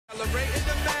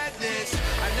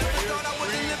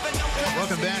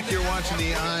Welcome back. You're watching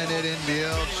the INET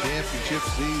NBL Championship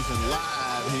season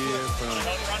live here from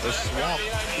the Swamp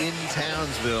in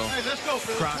Townsville.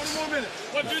 Crocs, a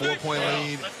 4-point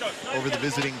lead over the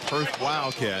visiting Perth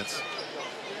Wildcats.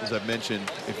 As I've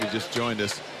mentioned, if you just joined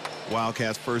us,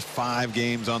 Wildcats' first 5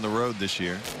 games on the road this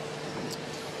year.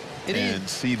 And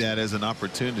see that as an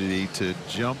opportunity to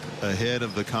jump ahead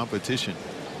of the competition.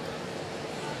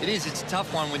 It is. It's a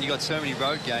tough one when you got so many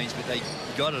road games, but they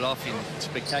got it off in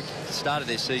spectacular. Started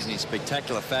their season in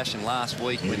spectacular fashion last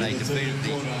week when they defeated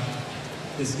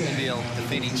the NBL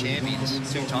defending champions,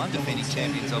 2-time defending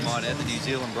champions, I might add, the New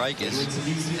Zealand Breakers.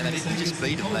 And they didn't just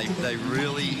beat them; they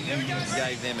really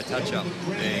gave them a touch-up.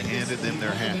 They handed them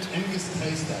their hat,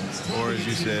 or as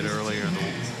you said earlier in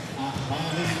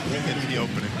the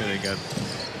opening, they got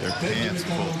their pants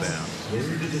pulled down.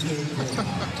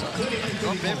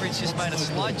 Rob Beveridge just made a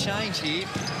slight change here.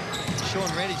 Shawn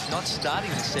Redhage not starting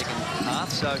the second half,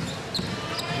 so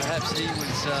perhaps he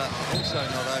was also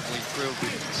not overly thrilled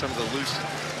with some of the loose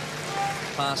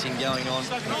passing going on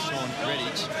with Shawn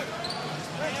Redhage.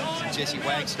 Jesse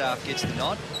Wagstaff gets the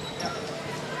nod.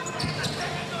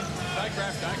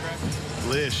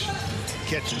 Lisch,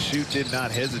 catch and shoot, did not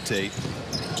hesitate.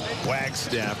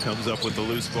 Wagstaff comes up with the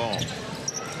loose ball.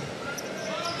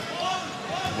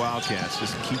 Wildcats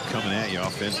just keep coming at you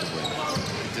offensively.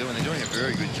 They're doing a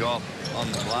very good job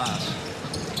on the glass.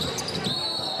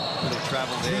 A little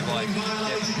travel there by Kevin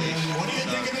Lisch.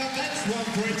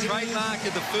 The trademark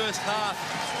of the first half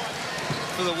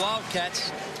for the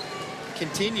Wildcats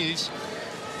continues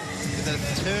with a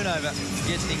turnover to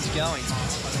get things going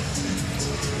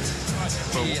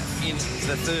here in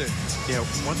the third. Yeah,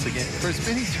 once again, for as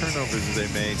many turnovers as they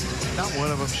made, not one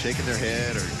of them shaking their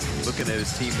head or looking at his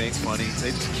teammate funny.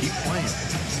 They just keep playing.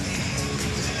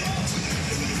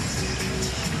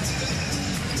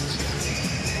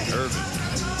 Irvin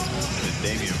and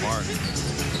Damian Martin.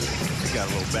 They got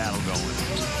a little battle going.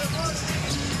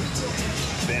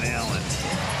 Ben Allen.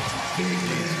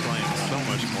 He's playing with so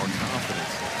much more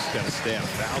confidence. Just got to stay out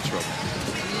of foul trouble.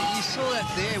 You saw that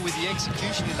there with the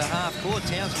execution in the half court.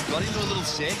 Townsville got into a little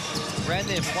set, ran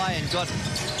their play, and got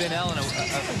Ben Allen a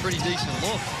pretty decent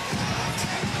look.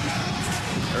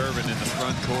 Irvin in the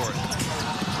front court.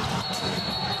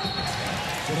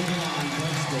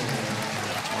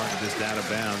 Martin just out of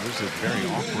bounds. This is a very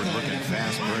awkward-looking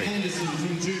fast break.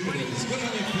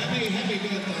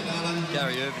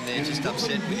 Gary Irvin there just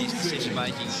upset with his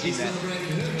decision-making in that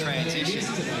transition.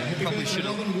 Probably should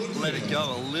have let it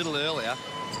go a little earlier.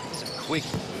 It's a quick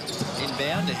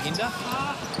inbound to Hinder.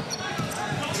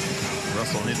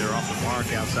 Russell Hinder off the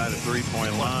mark outside the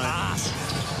three-point line.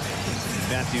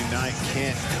 Matthew Knight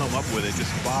can't come up with it,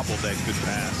 just bobbled that good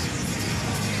pass.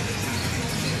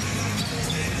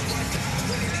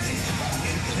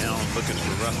 Allen looking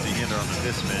for Rusty Hinder on the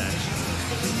mismatch.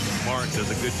 Martin does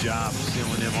a good job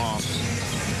sealing him off.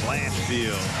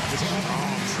 Blanchfield,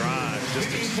 strong drive,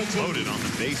 just exploded on the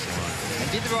baseline.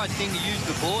 And did the right thing to use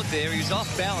the board there. He was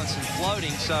off balance and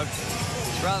floating, so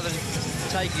rather than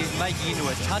making it into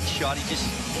a touch shot, he just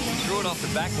threw it off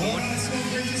the backboard.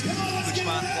 Good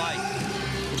smart play.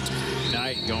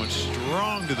 Knight going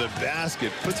strong to the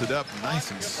basket, puts it up nice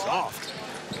and soft.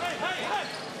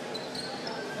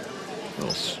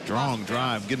 Little strong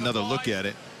drive, get another look at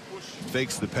it.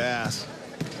 Fakes the pass.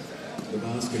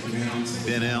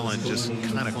 Ben Allen just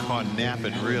kind of caught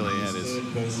napping, really, at his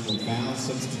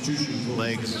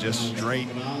legs just straight,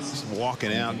 just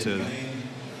walking out to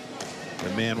the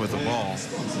man with the ball.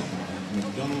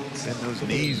 Bend those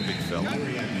knees, big fella.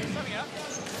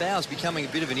 Foul's becoming a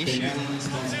bit of an issue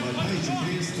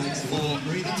for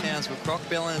the Townsville Croc.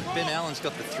 Ben Allen's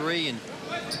got the 3, and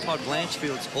Todd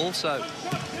Blanchfield's also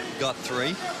got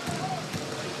 3.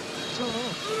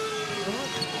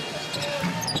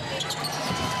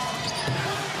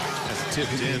 That's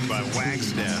tipped in by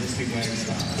Wagstaff.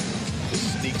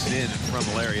 Just sneaks in front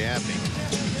of Larry Abney.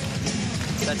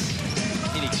 That's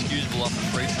inexcusable off the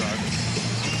free throw.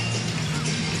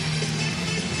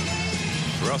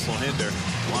 Russell Hinder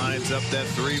lines up that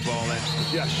 3 ball.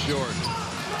 That's just short.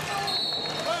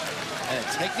 And a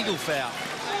technical foul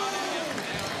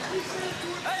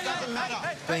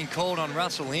being called on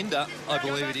Russell Hinder, I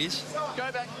believe it is.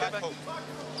 Go back.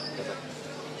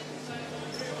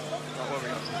 What have we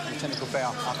got? A technical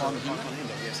foul on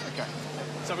Hinder, yes. Okay.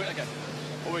 So,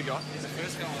 all we got is the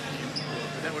first goal on him,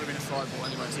 but that would have been a side ball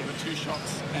anyway, so we've got 2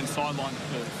 shots and sideline the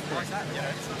third. Like that?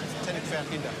 Yeah, it's technical foul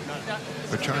Hinder. No.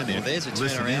 We're trying to there's a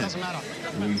listen turnaround. in. Doesn't matter.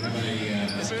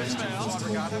 The first foul,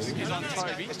 regardless, is on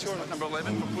Toby. It's number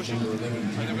 11 for pushing. And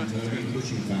then we've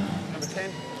got number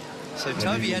 10. So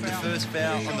Toby had the first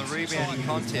foul on the rebounding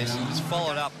contest. It was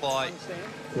followed up by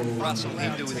Russell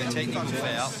Hinder with a technical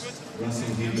foul.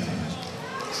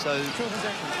 So the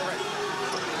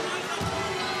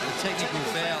technical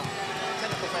foul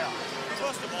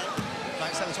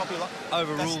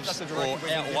overrules or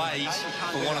outweighs,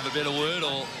 for want of a better word,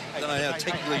 or I don't know how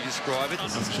technically you describe it. I'm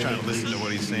just trying to listen to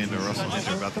what he's saying to Russell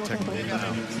Hinder about the technical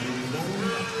foul.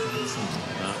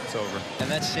 No, it's over. And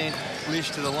that sent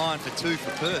Lisch to the line for 2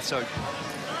 for Perth. So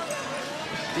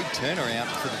big turnaround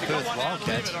for the Perth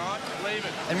Wildcats.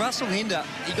 And Russell Hinder,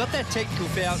 he got that technical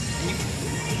foul.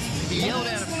 He yelled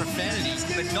out a profanity,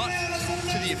 but not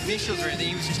to the officials or anything.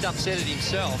 He was just upset at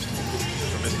himself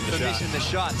for missing the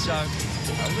shot. So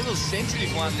a little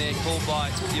sensitive one there called by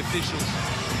the officials.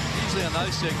 Usually on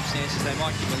those circumstances, they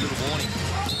might give him a little warning.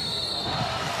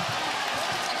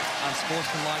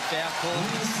 Unsportsmanlike foul call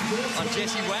on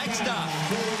Jesse Wagstaff.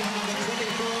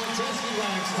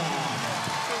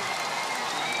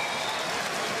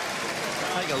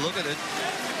 Take a look at it.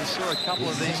 We saw a couple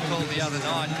of these called the other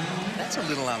night. That's a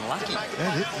little unlucky.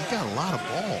 Yeah, he got a lot of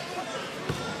ball.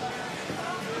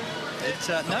 It's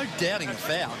no doubting a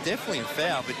foul, definitely a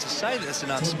foul, but to say that it's an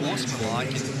unsportsmanlike,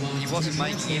 he wasn't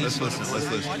making any... Let's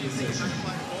listen.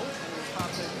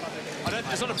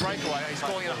 It's not a breakaway. He's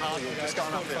calling it a hard one. Just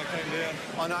going up there.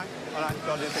 I know.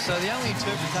 So the only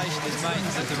interpretation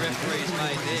that the referee has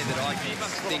made there that I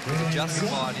think was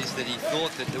justified is that he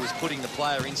thought that it was putting the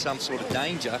player in some sort of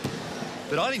danger.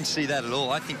 But I didn't see that at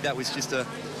all. I think that was just a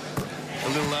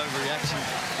little overreaction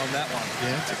on that one.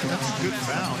 Yeah, that's a good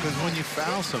foul, because when you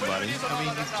foul somebody, I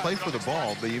mean, you play for the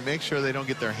ball, but you make sure they don't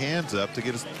get their hands up to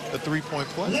get a three-point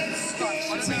play.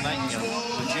 Certainly making a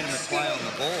legitimate play on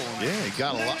the ball. Yeah, he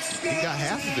got a lot. He got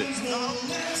half of it.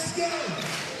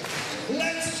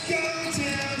 Let's go,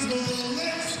 Townsville.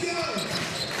 Let's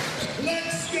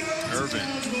go. Irvin.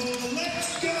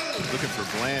 Let's go. Looking for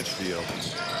Blanchfield.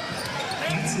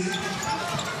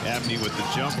 Abney with the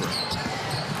jumper.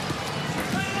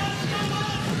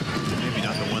 Maybe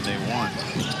not the one they want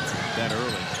that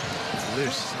early.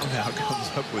 Lisch somehow comes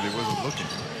up with it. Wasn't looking.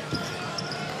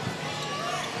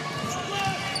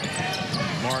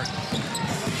 Martin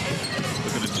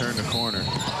looking to turn the corner.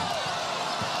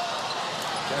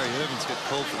 Gary Irvin's got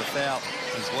called for the foul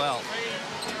as well.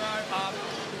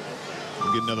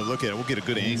 We'll get another look at it. We'll get a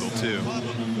good angle, too.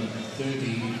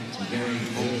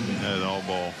 That is all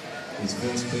ball.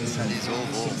 That is all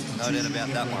ball. No doubt about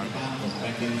that one.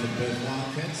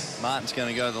 Martin's going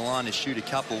to go to the line to shoot a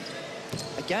couple.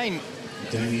 Again,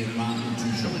 really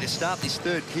to start this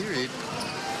third period,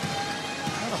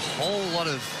 not a whole lot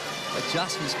of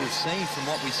adjustments we've seen from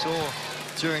what we saw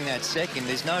during that second.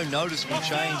 There's no noticeable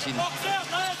change in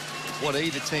what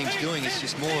either team's doing. It's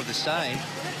just more of the same.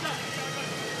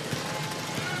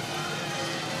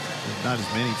 Not as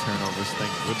many turnovers,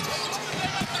 thank goodness.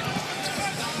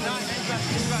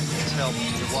 It's helped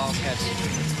the Wildcats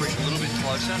creep a little bit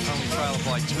closer, only trail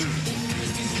by 2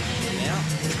 now.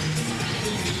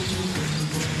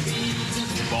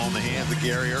 Ball in the hands of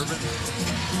Gary Irvin.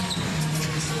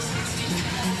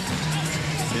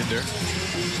 Hinder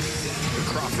to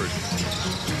Crawford.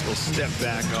 Will step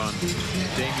back on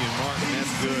Damian Martin.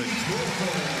 That's good.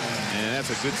 And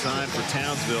that's a good sign for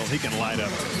Townsville. He can light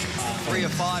up. 3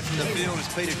 of 5 from the field is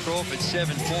Peter Crawford,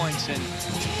 7 points. And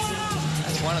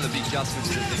that's one of the big adjustments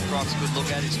that the Crocs could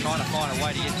look at, is trying to find a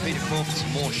way to get Peter Crawford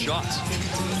some more shots.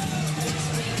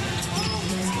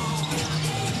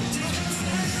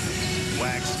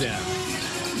 Wagstaff.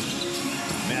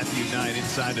 Matthew Knight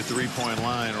inside the three-point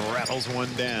line, rattles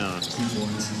one down.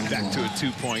 Back to a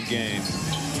 2-point game.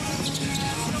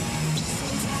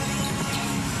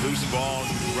 Loose ball,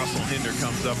 Russell Hinder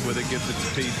comes up with it, gets it to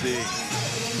PC.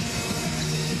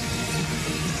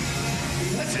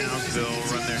 Townsville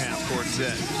run their half-court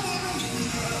set.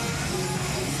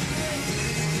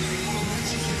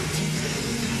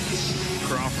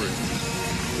 Crawford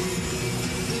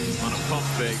on a pump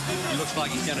fake. He looks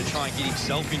like he's going to try and get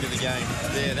himself into the game.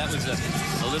 There, that was a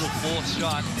little forced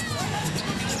shot.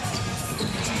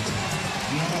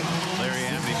 Larry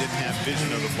Amney didn't have vision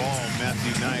of the ball.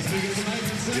 Matthew Knight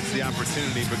gets the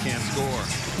opportunity but can't score.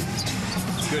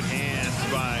 Good hands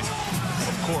by,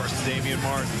 of course, Damian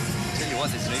Martin. I'll tell you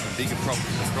what, there's an even bigger problem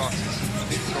for the Crocs.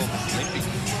 Peter Crawford's limping.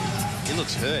 He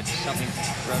looks hurt. Something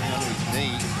rubbing onto his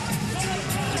knee. It's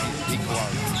a big blow.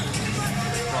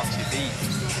 Crocs, if he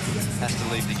has to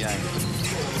leave the game.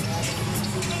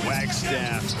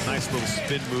 Wagstaff, nice little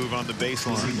spin move on the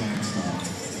baseline.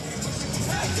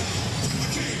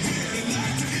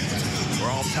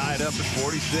 We're all tied up at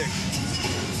 46.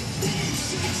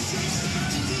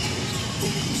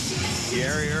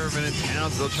 Gary Irvin and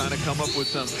Townsville trying to come up with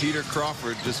some. Peter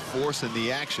Crawford just forcing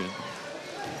the action.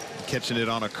 Catching it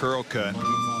on a curl cut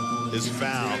is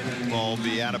fouled. Ball will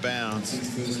be out of bounds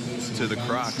to the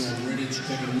Crocs.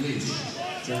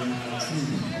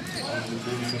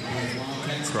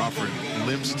 Crawford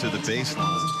limps to the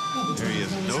baseline. There he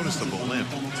is, noticeable limp.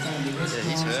 Yeah,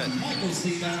 he's hurt. His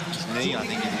knee, I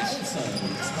think it is.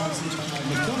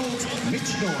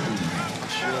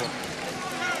 Sure.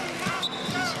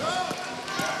 He's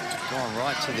gone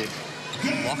right to the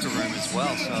locker room as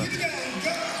well, so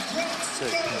it's a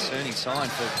concerning sign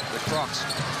for the Crocs.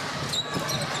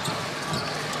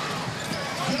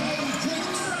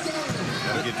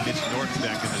 Gotta get Mitch Norton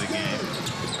back into the game.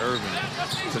 Irvin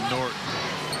to Norton.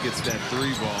 Gets that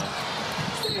 3 ball.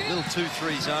 Little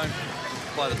 2-3 zone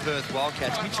by the Perth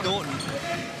Wildcats. Mitch Norton,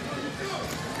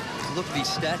 look at his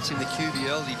stats in the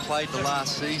QBL. He played the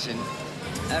last season,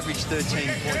 averaged 13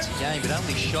 points a game, but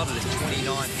only shot it at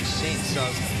 29%. So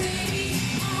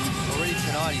already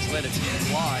tonight he's let it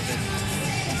fly, but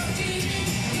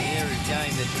the area of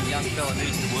game that the young fella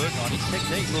needs to work on. His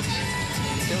technique looks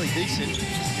fairly decent.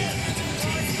 Yeah.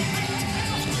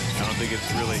 I don't think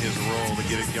it's really his role to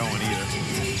get it going either.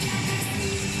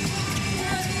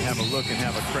 Have a look and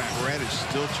have a crack. Redhage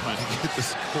still trying to get the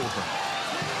score.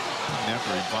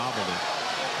 Never, he bobbled it.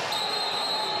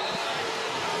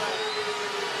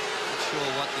 Not sure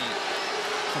what the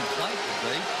complaint would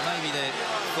be. Maybe they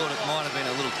thought it might have been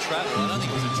a little travel. I don't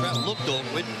think it was a travel. Looked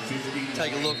awkward.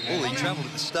 Take a look. Oh, he travelled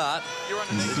at the start.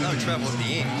 There's no travel at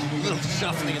the end. A little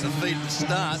shuffling of the feet at the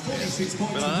start.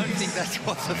 But I don't think that's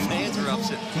what the fans are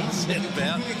upset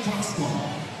about.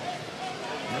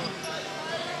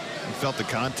 Felt the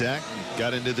contact,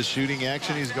 got into the shooting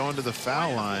action. He's going to the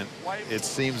foul line. It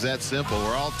seems that simple.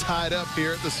 We're all tied up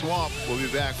here at the Swamp. We'll be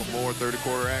back with more third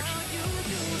quarter action.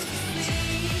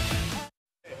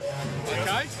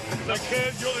 Okay. So,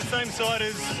 Kev, you're the same side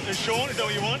as Shawn. Is that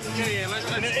what you want? Yeah. Let's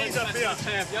up here.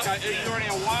 Okay, you're in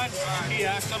our 1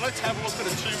 here. So let's have a look at a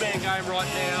 2-man game right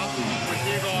now with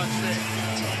you guys there.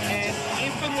 And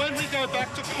if and when we go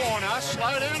back to corner,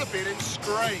 slow down a bit and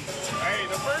screen. Hey,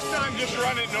 the first time just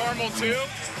run it normal too.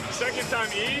 Second time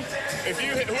E. If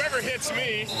you whoever hits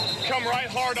me, come right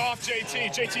hard off JT.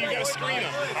 JT, you got to screen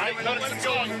him. All right, let us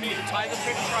go. You need to take a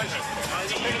penetration.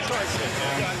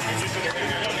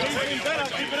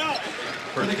 Keep it up.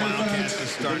 Perth Wildcats is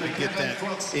starting to get that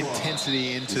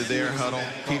intensity into their huddle.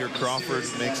 Peter Crawford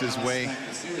makes his way.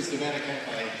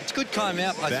 It's a good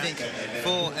timeout, I think,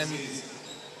 and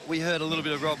we heard a little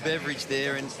bit of Rob Beveridge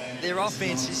there, and their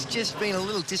offense has just been a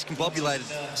little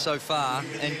discombobulated so far,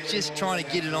 and just trying to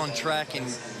get it on track, and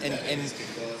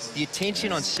the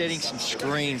attention on setting some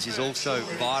screens is also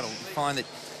vital. You find that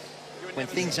when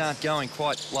things aren't going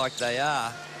quite like they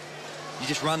are, you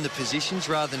just run the positions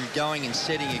rather than going and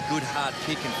setting a good hard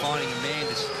pick and finding a man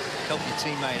to help your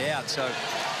teammate out. So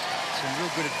some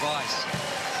real good advice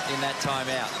in that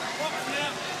timeout.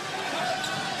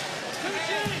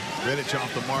 Redhage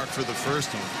off the mark for the first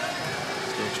one.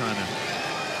 Still trying to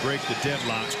break the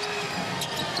deadlock.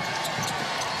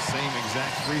 Same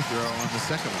exact free throw on the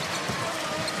second one.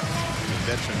 The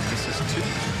veteran misses 2.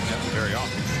 Not very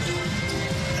often.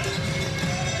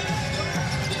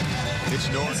 Mitch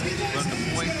Norton run the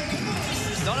point.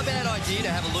 It's not a bad idea to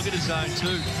have a look at a zone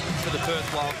 2 for the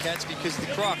Perth Wildcats, because the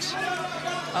Crocs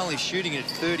only shooting at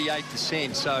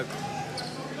 38%. So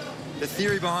the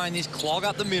theory behind this, clog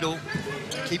up the middle,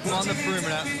 keep them on the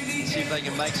perimeter, see if they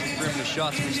can make some perimeter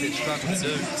shots, which they've struggled to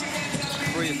do.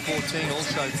 3 of 14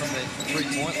 also from the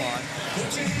 3-point line.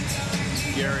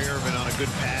 Gary Irvin on a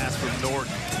good pass from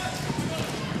Norton.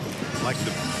 Like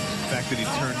the fact that he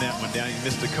turned that one down. He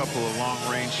missed a couple of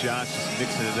long-range shots, just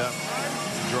mixing it up.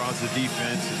 Draws the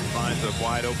defense and finds a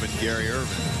wide-open Gary Irvin.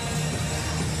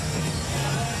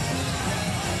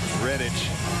 Redhage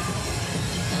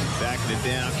backing it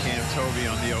down. Cam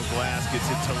Tovey on the glass gets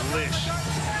it to Lisch.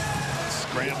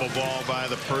 Scramble ball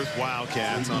by the Perth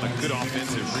Wildcats on a good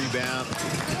offensive rebound.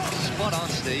 Spot on,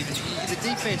 Steve. The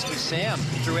defense was sound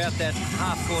throughout that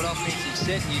half-court offensive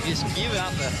set, and you just give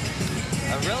up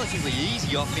a relatively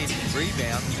easy offensive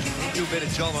rebound. Do a better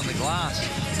job on the glass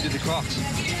to the Crocs.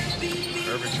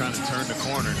 Irvin trying to turn the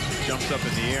corner, jumps up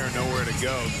in the air, nowhere to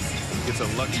go. Gets a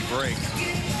lucky break.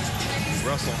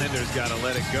 Russell Hender's got to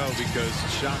let it go because the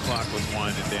shot clock was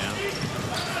winding down.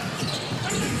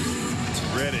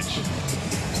 Redhage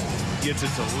gets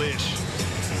it to Lisch.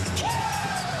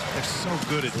 They're so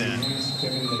good at that.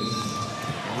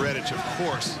 Redhage, of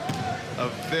course, a a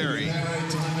very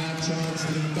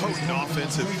potent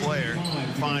offensive player,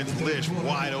 finds Lisch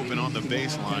wide open on the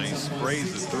baseline. He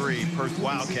sprays the three. Perth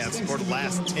Wildcats scored the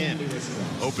last 10,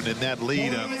 opening that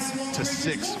lead up to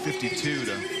 6, 52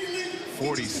 to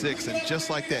 46. And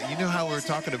just like that, you know how we were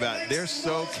talking about, they're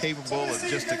so capable of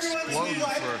just exploding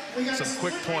for some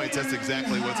quick points. That's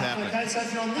exactly what's happening. Okay, so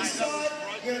if you're on this side,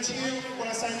 you're going to cheer. When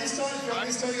I say this side, if you're on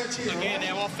this side, you're going to cheer. Again,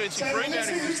 our offensive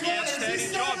rebounding is an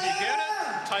outstanding job. You get it?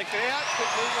 Take it out, put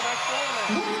moving that corner.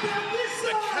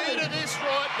 The key to this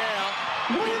right now,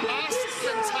 we must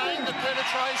contain the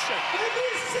penetration.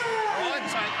 Right,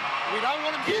 so we don't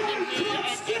want them getting in here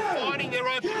and finding their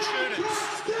open shooters.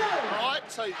 Right,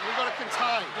 so we've got to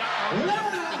contain.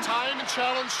 Contain and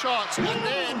challenge shots, and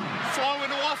then flow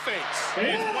into offense.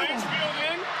 Hey, is Blanchfield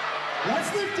in?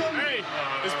 Let's lift them. Hey,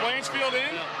 is Blanchfield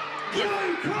in? Go,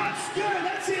 Crocs, go,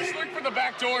 that's it. Just look for the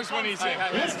back doors when he's in.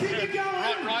 Let's keep it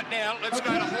going. Right now, let's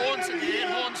go to Horns in here.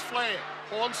 Horns flare.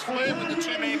 Horns flare with the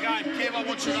two-man game. Kev, I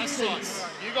want you that side.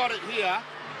 You got it here.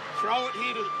 Throw it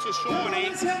here to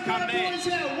Shawnee. Come there.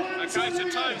 Okay, so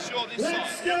Tony's you're this side.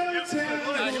 Let's go,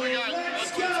 Okay, here we go.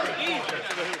 Let's go.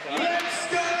 Let's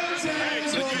go,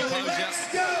 Good composure,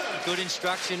 good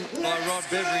instruction by Rod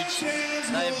Beveridge.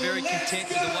 They are very content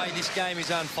with the way this game is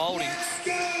unfolding.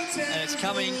 And it's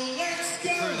coming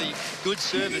through the good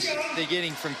service they're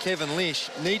getting from Kevin Lisch.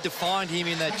 Need to find him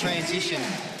in that transition.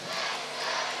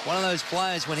 One of those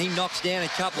players, when he knocks down a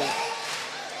couple,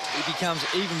 he becomes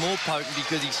even more potent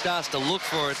because he starts to look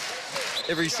for it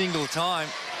every single time.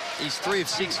 He's 3 of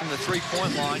 6 from the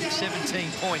three-point line,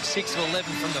 17 points, 6 of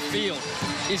 11 from the field.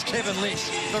 Is Kevin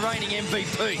Lisch, the reigning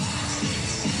MVP.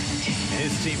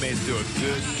 His teammates do a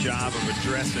good job of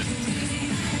addressing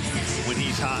when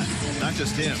he's hot. Not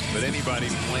just him, but anybody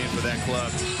playing for that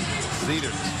club.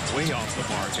 Cedar's way off the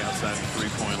mark outside the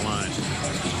three-point line.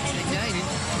 Again,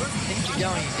 things are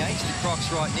going against the Crocs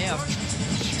right now.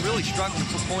 Really struggling to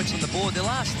put points on the board. Their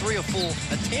last 3 or 4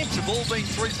 attempts have all been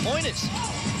three-pointers.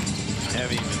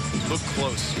 Haven't even looked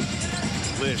close.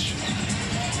 Lisch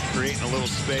creating a little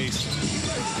space.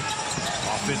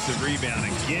 Offensive rebound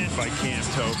again by Cam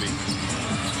Toby.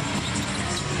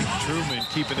 Truman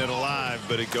keeping it alive,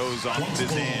 but it goes off of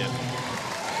his hand.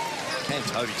 Cam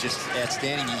Toby just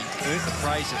outstanding. He earned the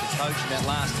praise of the coach in that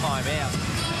last time out.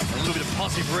 A little bit of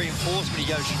positive reinforcement. He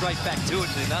goes straight back to it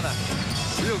in another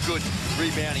real good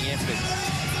rebounding effort.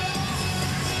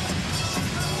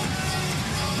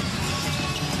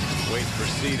 Waits for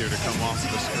Cedar to come off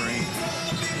the screen.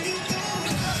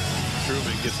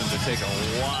 Truman gets him to take a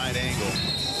wide angle.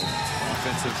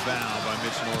 Offensive foul by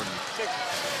Mitch Norton.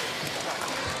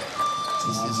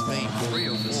 This has been 3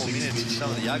 or 4 minutes of some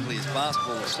of the ugliest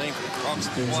basketball we've seen for the Crocs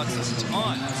in quite some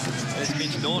time. There's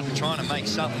Mitch Norton trying to make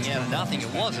something out of nothing.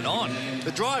 It wasn't on.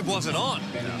 The drive wasn't on.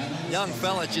 Young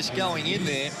fella just going in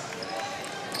there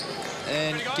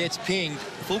and gets pinged.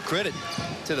 Full credit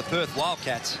to the Perth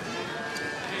Wildcats,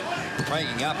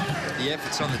 breaking up the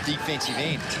efforts on the defensive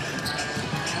end.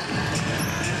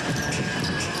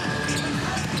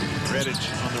 Redhage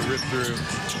on the rip-through.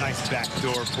 Nice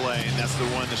backdoor play, and that's the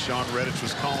one that Shawn Redhage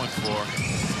was calling for.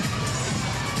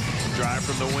 Drive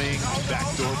from the wing,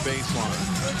 backdoor baseline.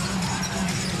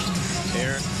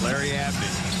 Larry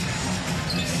Abney,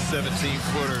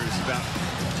 17-footers, about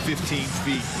 15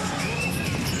 feet.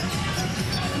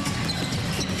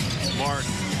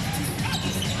 Martin.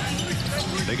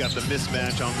 They got the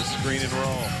mismatch on the screen and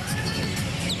roll.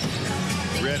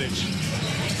 Redhage,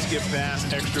 skip pass,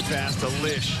 extra pass to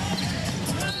Lisch.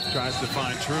 Tries to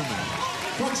find Truman.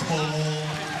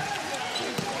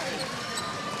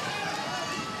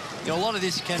 You know, a lot of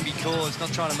this can be caused,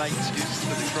 not trying to make excuses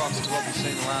for the Crocs of what we've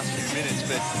seen the last few minutes,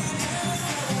 but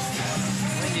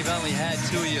when you've only had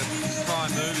 2 of your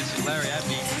prime movers in Larry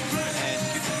Abney and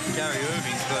Gary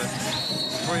Irving for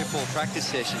 3 or 4 practice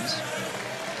sessions,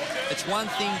 it's one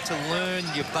thing to learn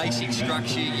your basic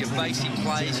structure, your basic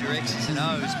plays, your X's and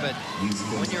O's, but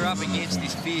when you're up against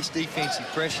this fierce defensive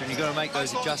pressure and you've got to make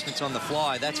those adjustments on the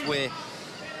fly, that's where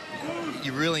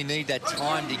you really need that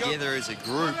time together as a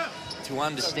group to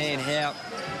understand how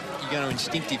you're going to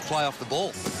instinctively play off the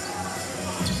ball.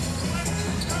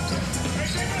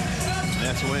 And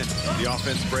that's when the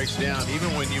offense breaks down.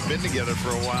 Even when you've been together for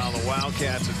a while, the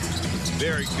Wildcats are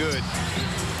very good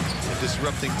at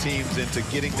disrupting teams into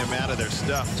getting them out of their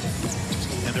stuff.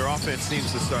 And their offense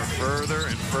seems to start further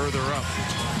and further up.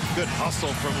 Good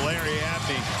hustle from Larry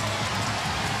Abney.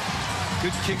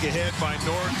 Good kick ahead by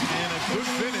Norton, and a good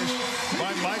finish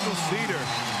by Michael Cedar.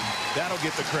 That'll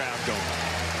get the crowd going.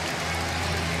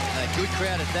 A good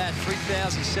crowd at that,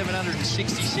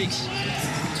 3,766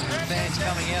 fans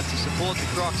coming out to support the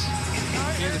Crocs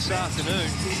here this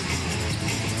afternoon.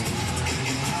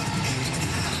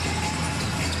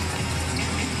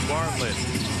 Bartlett.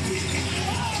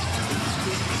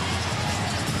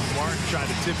 Martin tried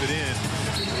to tip it in.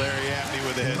 Larry Abney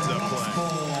with a heads-up play.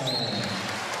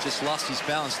 Just lost his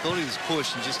balance, thought he was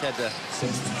pushed, and just had to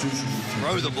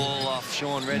throw the ball off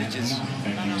Shawn Redhage's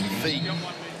feet.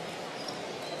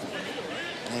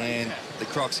 And the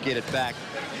Crocs get it back.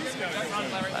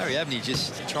 Larry Abney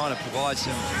just trying to provide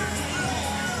some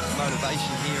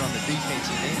motivation here on the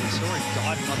defensive end. We saw him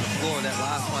diving on the floor of that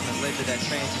last one that led to that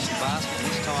transition basket.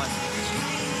 This time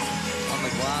on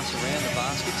the glass around the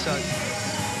basket. So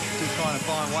still trying to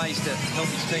find ways to help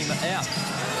his team out.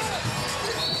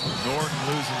 Norton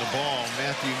losing the ball.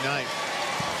 Matthew Knight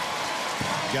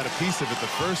got a piece of it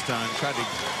the first time, tried to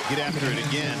get after it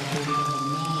again.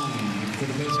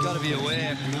 He's got to be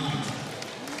aware.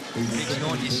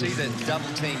 Norton, you see that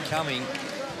double team coming,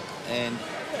 and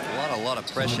a lot of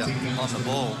pressure on the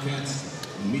ball.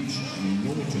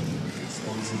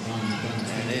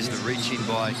 And there's the reach in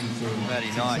by Matty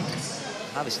Knight.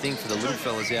 Hardest thing for the little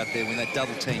fellas out there when that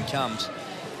double team comes.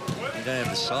 You don't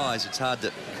have the size, it's hard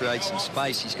to create some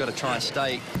space. He's got to try and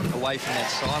stay away from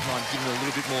that sideline, give him a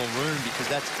little bit more room, because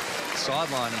that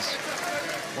sideline is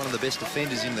one of the best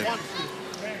defenders in the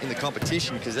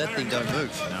competition, because that thing don't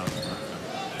move. No.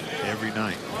 Every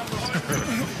night.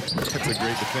 That's a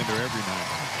great defender every night.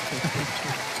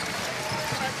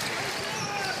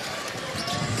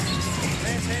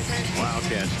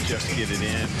 Wildcats just get it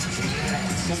in.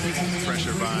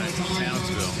 Pressure by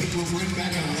Townsville.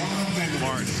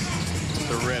 Martin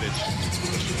to Redhage.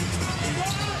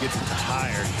 Gets it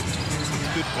higher.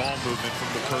 Good ball movement from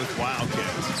the Perth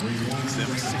Wildcats. Gives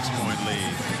them a 6-point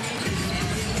lead.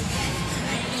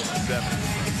 7.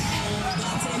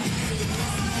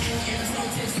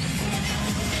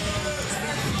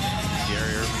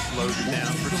 Gary Irvin slows it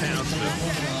down for Townsville.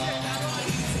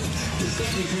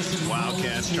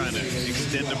 Wildcats trying to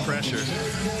extend the pressure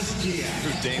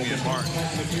through Damian Martin.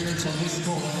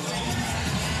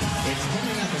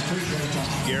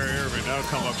 Gary Irvin, that'll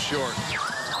come up short.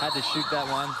 Had to shoot that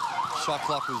one. Shot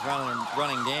clock was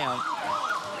running down.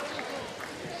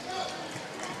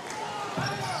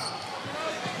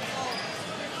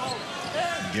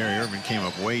 Gary Irvin came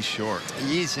up way short.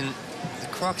 He is, and the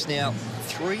Crocs now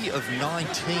 3 of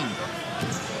 19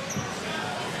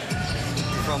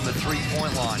 from the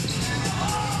three-point line.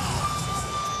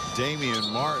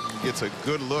 Damian Martin gets a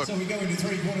good look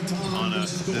on a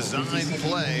design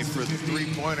play for the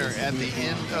three-pointer at the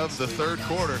end of the third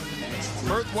quarter.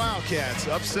 Perth Wildcats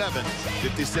up 7,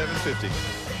 57-50.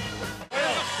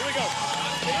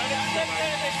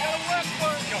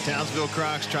 Townsville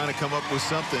Crocs trying to come up with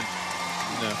something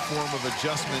in the form of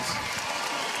adjustments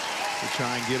to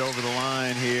try and get over the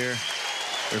line here.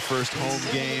 Their first home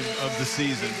game of the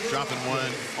season, dropping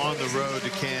one on the road to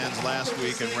Cairns last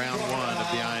week in round 1 of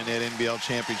the INET NBL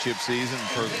championship season.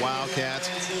 Perth Wildcats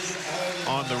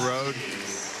on the road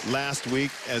last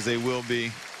week, as they will be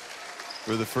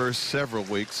for the first several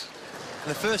weeks.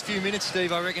 The first few minutes,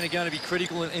 Steve, I reckon are going to be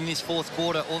critical in this fourth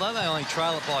quarter. Although they only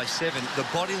trail it by 7, the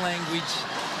body language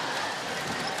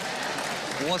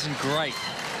wasn't great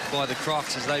by the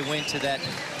Crocs as they went to that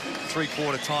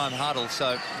three-quarter time huddle,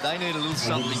 so they need a little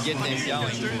something to get them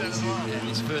going. And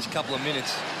this first couple of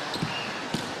minutes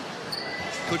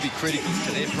could be critical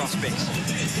to their prospects.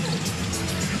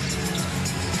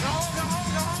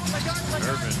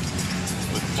 Irvin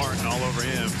with Martin all over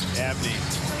him. Abney,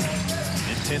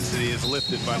 intensity is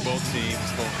lifted by both teams.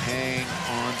 They'll hang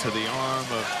on to the arm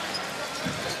of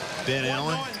Ben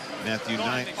Allen. Matthew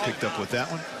Knight picked up with that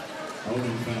one.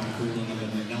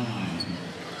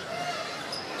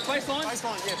 Baseline,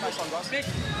 yeah, baseline, guys. Nick.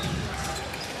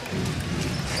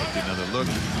 Another look.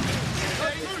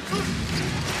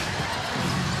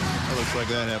 That looks like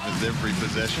that happens every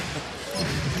possession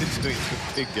between the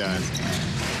big guys.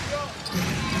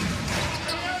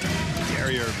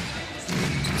 Gary Irvin.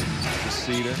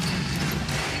 Cedar.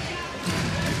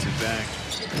 Gets it back.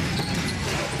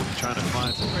 Trying to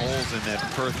find some holes in that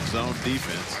Perth zone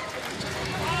defense.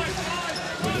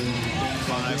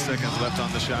 5 seconds left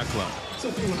on the shot clock.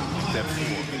 Step 4. No,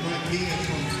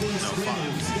 5.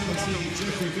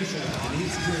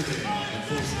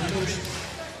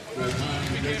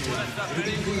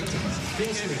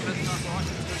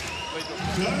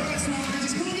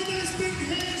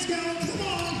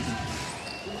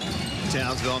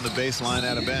 Townsville on the baseline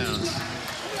out of bounds.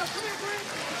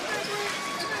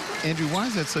 Andrew, why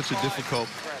is that such a difficult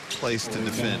place to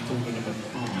defend.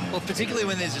 Well, particularly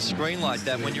when there's a screen like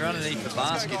that, when you're underneath the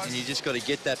baskets and you just got to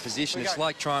get that position. It's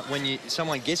like when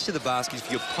someone gets to the basket, if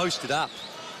you're posted up,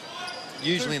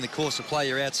 usually in the course of play,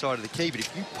 you're outside of the key, but if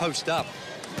you post up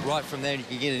right from there, you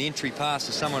can get an entry pass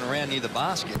to someone around near the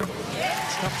basket.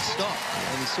 It's tough to stop.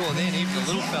 And we saw then even the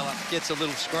little fella gets a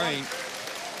little screen,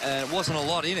 and it wasn't a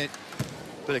lot in it,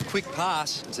 but a quick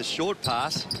pass, it's a short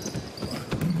pass,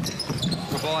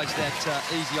 provides that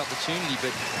easy opportunity.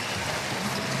 But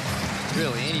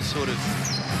really, any sort of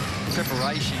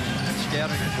preparation,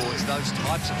 scouting reports, those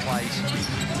types of plays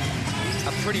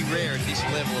are pretty rare at this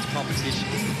level of competition.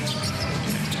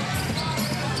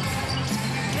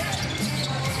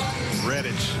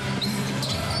 Redhage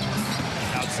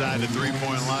outside the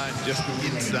three-point line, just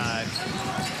inside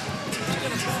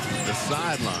the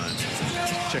sideline.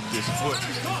 Checked his foot.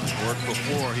 Worked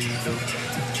before he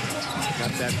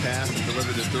got that pass and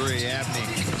delivered the three. Abney.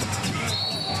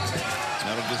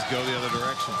 That'll just go the other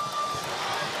direction.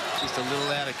 Just a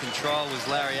little out of control was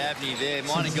Larry Abney there.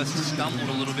 Might have got stumbled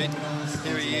a little bit.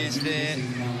 There he is there.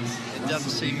 It doesn't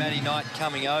see Matty Knight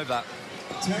coming over.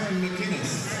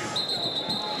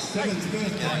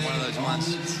 Again, one of those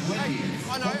ones.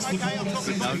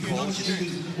 No calls.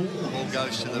 Ball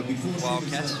goes to the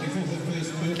Wildcats.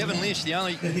 Kevin Lisch, the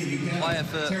only player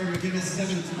for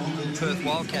Perth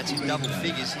Wildcats in double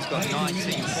figures. He's got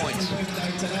 19 points.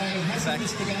 In fact,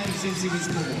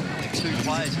 two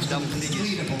players in double figures.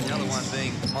 The other one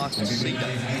being Michael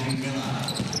Cedar.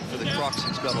 For the Crocs,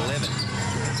 he's got 11.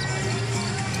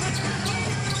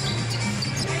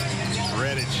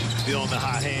 Redhage feeling the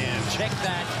hot hand. Check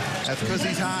that. That's because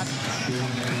he's hot.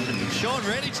 Shawn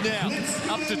Redhage now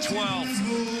up to 12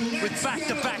 with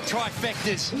back-to-back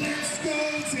trifectas.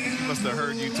 Must have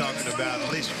heard you talking about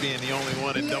Lisch being the only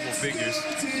one in double figures.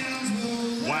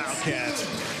 Wildcats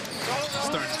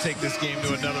starting to take this game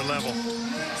to another level.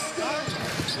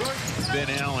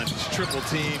 Ben Allen, triple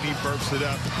team, he burps it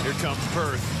up. Here comes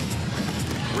Perth.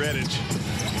 Redhage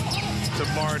to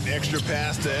Martin, extra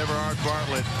pass to Everard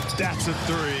Bartlett. That's a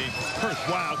three. Perth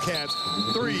Wildcats,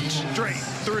 3 straight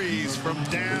threes from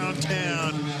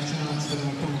downtown.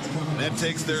 That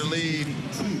takes their lead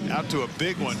out to a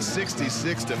big one,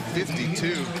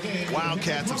 66-52.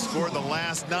 Wildcats have scored the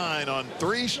last 9 on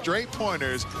 3 straight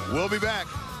pointers. We'll be back.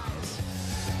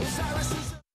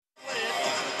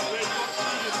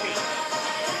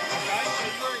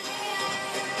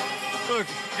 Look,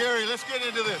 Gary, let's get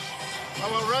into this. I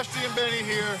want Rusty and Benny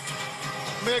here,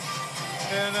 Mick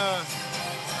and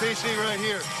PC right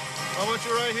here. I want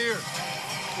you right here.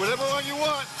 Whatever one you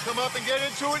want, come up and get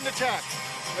into it and attack.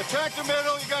 Attack the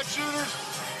middle, you got shooters.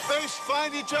 Face,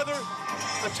 find each other.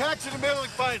 Attack to the middle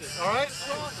and find it, all right?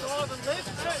 Northern lift.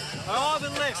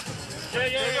 Northern lift.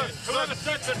 Yeah. Whoever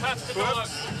sets it has to go.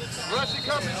 Rusty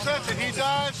comes and sets it. He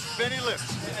dives, Benny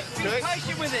lifts. Okay? Be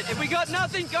patient with it. If we got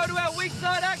nothing, go to our weak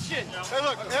side action. Hey,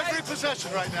 look, every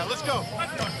possession right now. Let's go.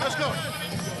 Let's go.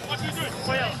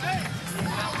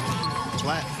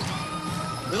 Flat.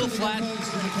 Little flat,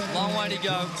 long way to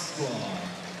go.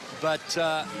 But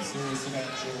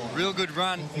real good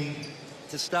run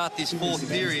to start this fourth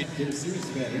period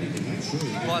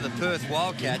by the Perth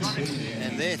Wildcats,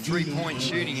 and their three-point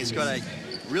shooting has got a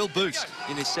real boost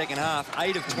in this second half.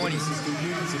 8 of 20,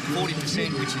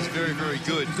 40%, which is very, very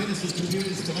good. I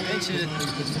mentioned at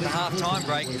the half-time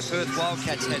break, the Perth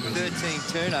Wildcats had 13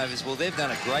 turnovers. Well, they've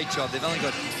done a great job. They've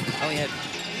only had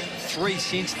 3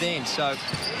 since then, so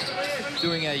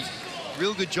doing a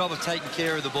real good job of taking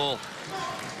care of the ball.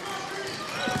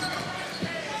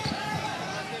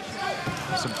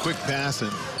 Some quick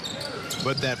passing,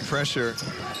 but that pressure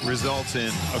results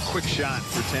in a quick shot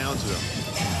for Townsville.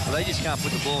 Well, they just can't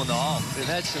put the ball in the hole. They've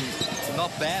had some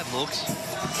not bad looks.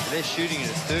 They're shooting it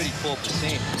at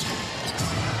 34%.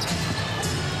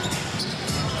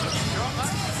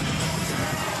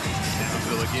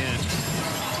 Townsville again.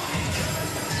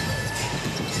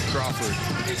 Crawford,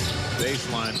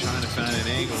 baseline, trying to find an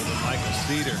angle to Michael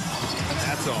Cedar.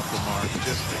 That's off the mark.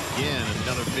 Just again,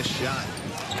 another missed shot.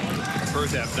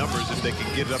 Perth have numbers if they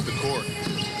can get it up the court.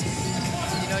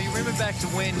 You know, you remember back to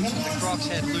when the Crocs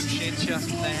had Luke Shencher.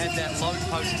 They had that low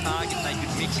post target. They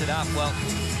could mix it up. Well,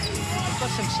 they've got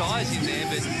some size in there,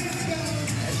 but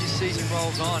as this season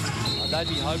rolls on, they'd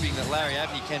be hoping that Larry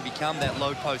Abney can become that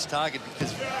low post target,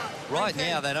 because right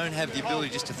now they don't have the ability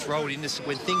just to throw it into,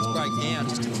 when things break down,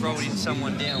 just to throw it in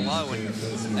someone down low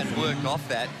and work off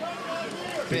that.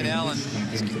 Ben Allen,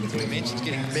 as we mentioned, is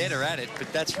getting better at it,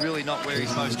 but that's really not where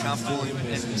he's most comfortable. And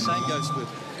the same goes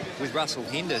with Russell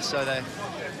Hinder. So they're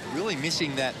really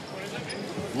missing that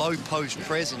low post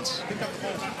presence.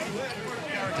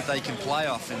 that they can play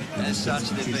off, and as such,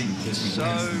 they've been so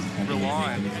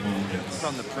reliant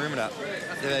from the perimeter.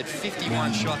 They've had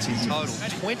 51 shots in total.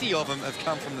 20 of them have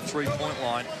come from the three-point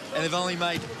line, and they've only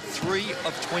made 3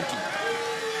 of 20.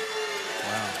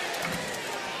 Wow.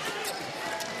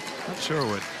 I'm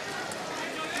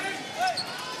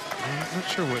not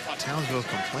sure what Townsville's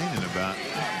complaining about.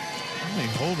 They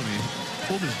pulled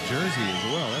his jersey as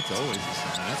well. That's always a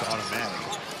sign. That's automatic.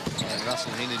 And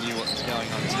Russell Hinder knew what was going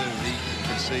on too. He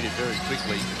conceded very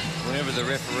quickly. Whenever the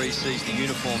referee sees the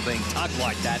uniform being tugged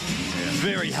like that,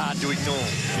 very hard to ignore.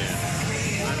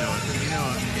 Yeah, I know. You know,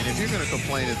 and if you're going to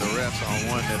complain at the refs on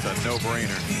one, that's a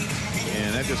no-brainer.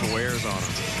 And that just wears on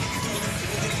them.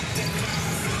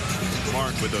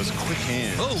 Martin with those quick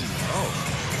hands. Oh.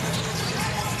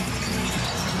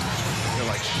 They're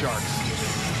like sharks.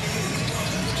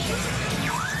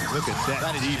 Look at that.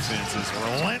 That defense is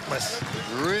relentless.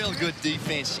 Real good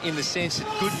defense in the sense that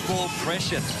good ball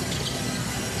pressure.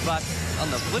 But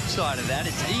on the flip side of that,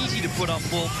 it's easy to put on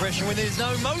ball pressure when there's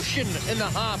no motion in the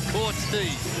half court,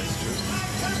 Steve.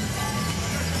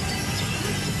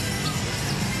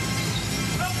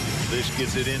 Lisch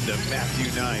gets it into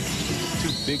Matthew Knight.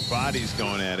 2 big bodies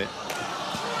going at it.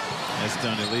 That's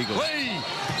done illegally. Whee!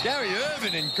 Gary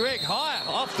Irvin and Greg Hire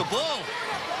off the ball.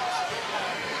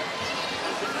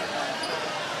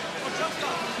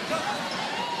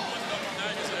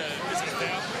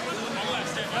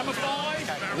 Number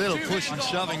 5. Little push and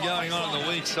shoving going on the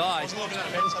weak side.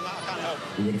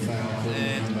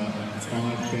 And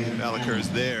Malaker's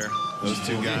there. Those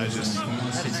 2 guys just...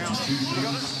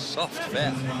 soft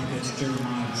foul.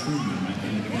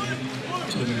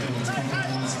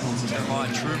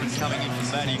 Jeremiah Truman coming in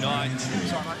from Matty Knight.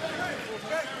 Sorry, mate.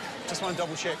 Just want to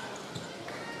double check.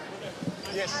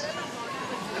 Yes.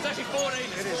 It's actually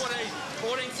 14. It's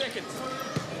 14 seconds.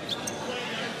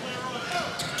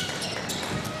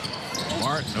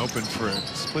 Martin open for a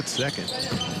split second.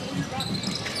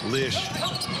 Lisch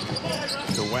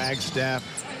to Wagstaff.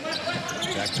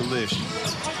 Back to Lisch. 4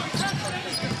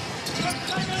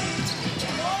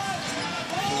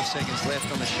 seconds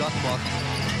left on the shot clock.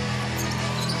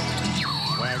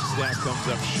 Wagstaff comes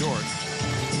up short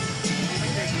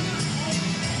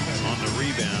on the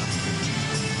rebound.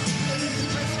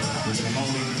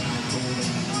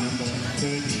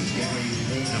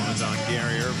 That one's on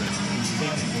Gary Irvin.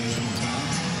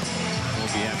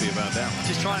 We'll be happy about that one.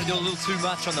 Just trying to do a little too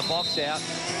much on the box out.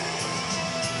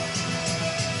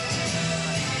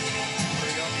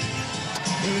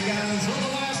 Here we go, all the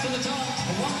way up to the top.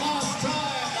 One last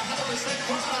time, the 100%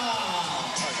 Crocs.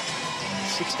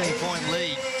 16-point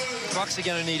lead. Crocs are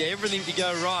going to need everything to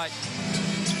go right.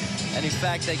 And in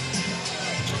fact, they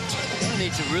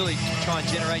need to really try and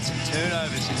generate some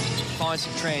turnovers and find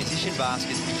some transition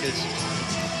baskets, because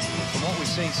from what we've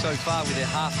seen so far with their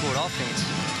half-court offense,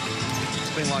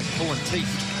 it's been like pulling teeth.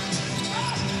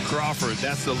 Crawford,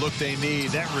 that's the look they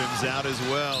need. That rims out as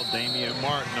well. Damian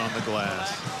Martin on the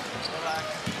glass.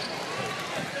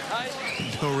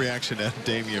 No reaction at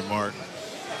Damian Martin.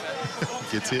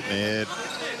 Gets hit in the head.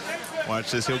 Watch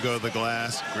this, he'll go to the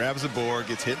glass, grabs the board,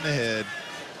 gets hit in the head.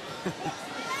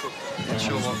 Not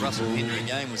sure what Russell Hinder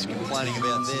again was complaining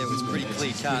about there. It was pretty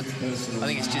clear cut. I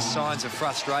think it's just signs of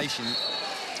frustration.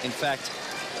 In fact,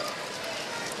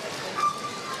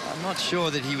 I'm not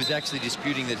sure that he was actually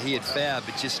disputing that he had fouled,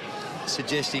 but just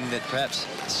suggesting that perhaps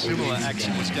similar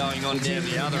action was going on down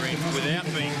the other end without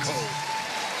being called.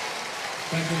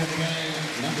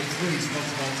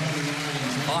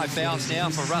 5 fouls now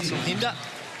for Russell Hinder.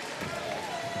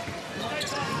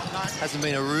 Hasn't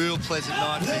been a real pleasant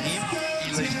night for him.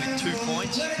 He leads with 2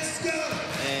 points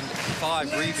and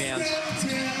 5 rebounds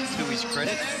to his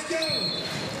credit.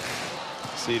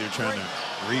 Cedar trying to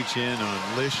reach in on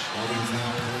Lisch.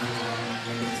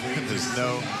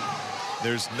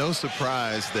 There's no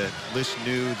surprise that Lisch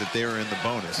knew that they were in the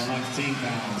bonus.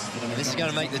 This is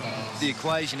going to make the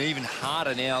equation even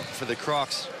harder now for the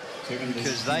Crocs,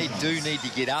 because they do need to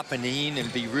get up and in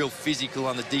and be real physical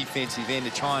on the defensive end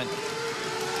to try and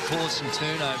cause some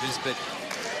turnovers, but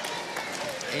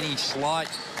any slight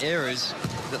errors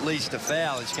that leads to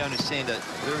foul is going to send a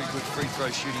very good free throw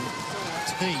shooting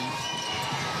team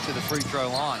to the free throw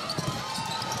line.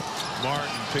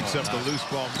 Martin picks up the loose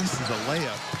ball, misses a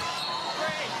layup.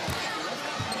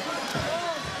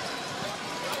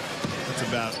 That's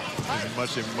about as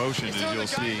much emotion as you'll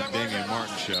see Damian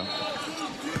Martin show.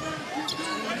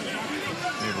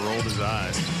 They've rolled his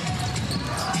eyes.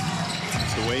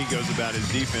 It's the way he goes about his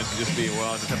defense, just being,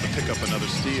 well, I just have to pick up another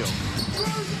steal.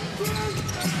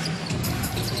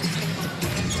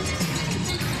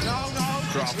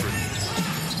 Crawford.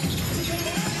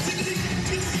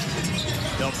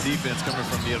 Help defense coming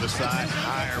from the other side.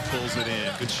 Higher pulls it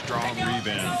in. Good strong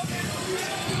rebound.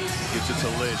 Gives it to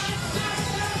Lisch.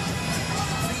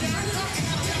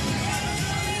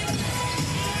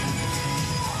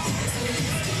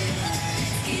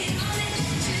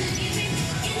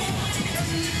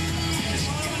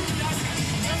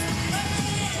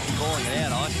 Calling it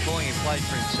out, Ice, calling it play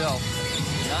for himself.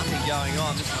 Nothing going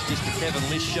on. This is just a Kevin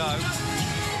Lisch show.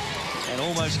 And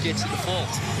almost gets it the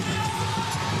fault.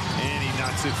 And he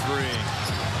knocks it free.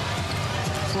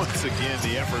 Once again,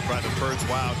 the effort by the Perth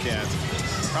Wildcats.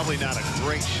 Probably not a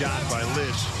great shot by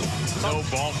Lisch. No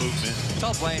ball movement.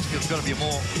 Top Lansfield's got to be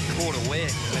more caught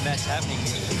aware when that's happening.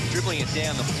 Dribbling it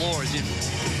down the floor as if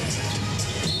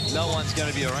no one's going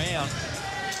to be around.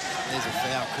 There's a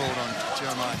foul called on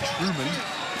Jeremiah Truman.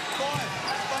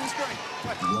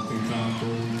 Walking foul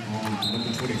called on number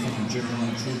 25,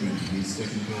 Jeremiah Truman, his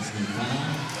second personal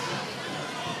foul.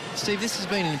 Steve, this has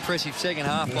been an impressive second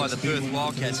half by the Perth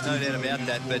Wildcats, no doubt about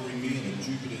that, but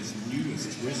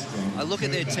I look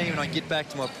at their team and I get back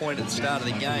to my point at the start of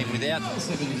the game. Without the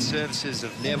services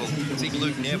of Neville, big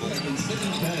Luke Neville,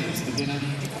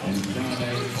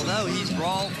 although his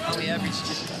role only averaged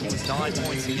just 9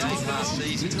 points a game last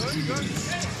season,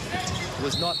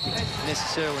 was not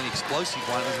necessarily an explosive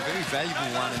one. It was a very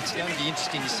valuable one, and it's going to be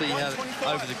interesting to see how,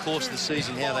 over the course of the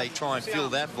season, how they try and fill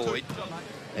that void.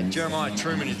 And Jeremiah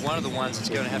Truman is one of the ones that's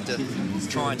going to have to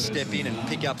try and step in and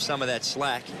pick up some of that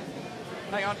slack.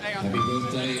 Hang on. Happy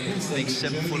birthday. Big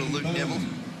 7-footer Luke Neville.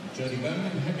 Jody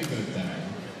Bowman, happy birthday.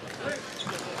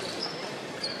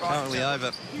 Currently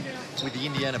over with the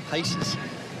Indiana Pacers.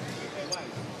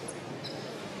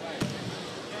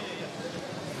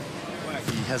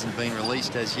 He hasn't been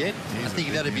released as yet. I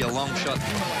think that'd be a long shot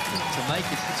to make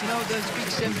it. But you know, those big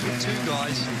 7'2"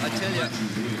 guys, I tell you,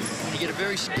 when you get a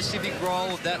very specific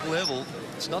role at that level,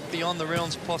 it's not beyond the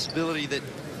realms of possibility that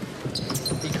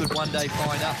he could one day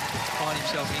find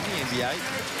himself in the NBA.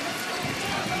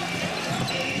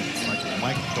 Like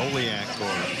Mike Doliak,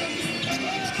 or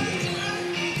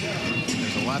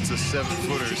there's lots of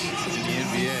 7-footers in the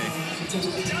NBA.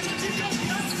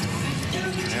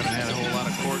 Haven't had a whole lot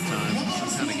of court time.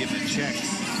 Kind of getting a check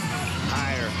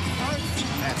higher.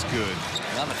 That's good.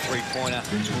 Another three-pointer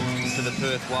for the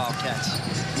Perth Wildcats.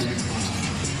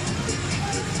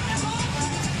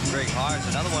 Greg Hires,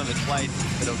 another one that played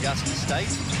at Augusta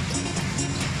State.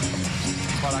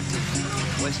 Product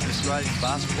of Western Australian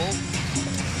basketball.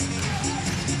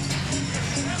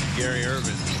 Gary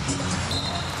Irvin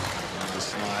just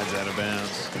slides out of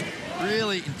bounds.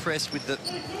 Really impressed with the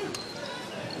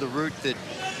route that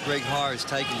Greg Hire has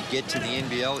taken to get to the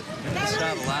NBL. At the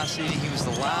start of last season, he was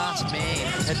the last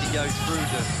man who had to go through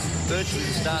to virtually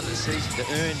the start of the season to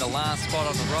earn the last spot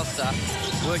on the roster,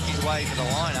 work his way to the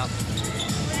lineup.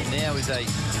 And now is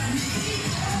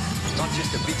not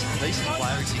just a bits and pieces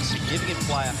player, he's a significant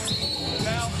player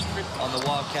on the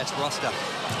Wildcats roster.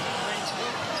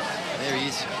 There he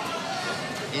is.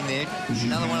 In there,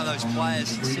 another one of those players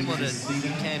similar to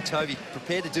Cam Tovey,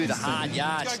 prepared to do the hard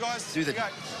yards, do the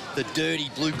dirty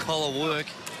blue-collar work.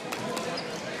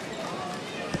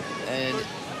 And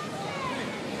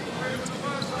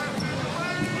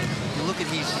you look at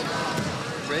his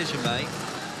resume,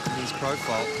 his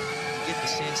profile, you get the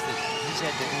sense that he's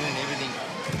had to earn everything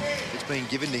that's been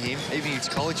given to him, even his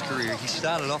college career. He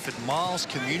started off at Miles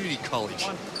Community College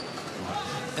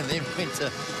and then went to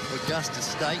Augusta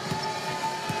State.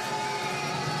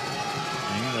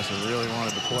 He must have really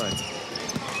wanted to play.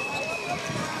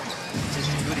 Just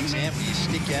a good example. You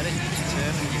stick at it, you're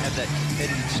determined, you have that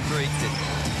competitive streak that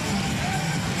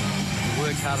you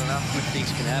work hard enough, good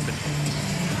things can happen.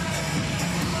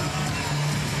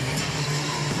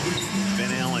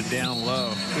 Ben Allen down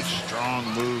low. Good strong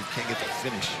move. Can't get the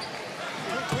finish.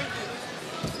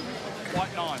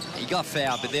 White 9. He got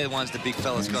fouled, but they're the ones the big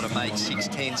fella's got to make.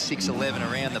 6'10", 6'11"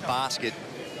 around the basket.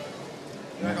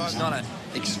 He's not an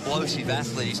explosive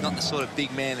athlete. He's not the sort of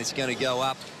big man that's going to go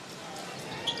up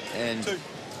and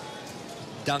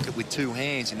dunk it with two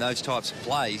hands in those types of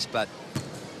plays, but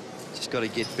just got to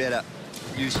get better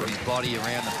use of his body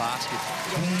around the basket.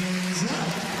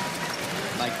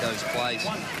 Make those plays.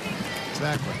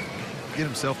 Exactly. Get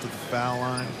himself to the foul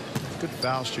line. Good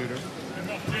foul shooter.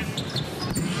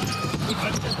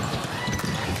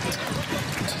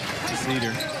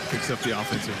 Cedar picks up the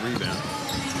offensive rebound.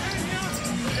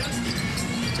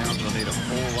 Towns will need a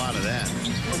whole lot of that.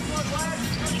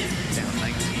 Down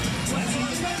 19.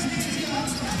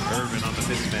 Irvin on the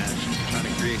mismatch, trying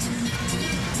to create some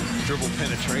dribble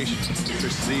penetration.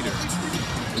 Chris Cedar.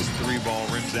 This 3-ball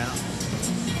rims out.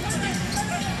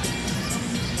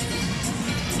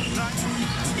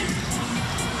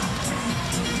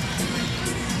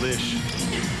 Lisch.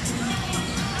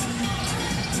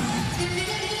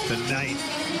 Tonight.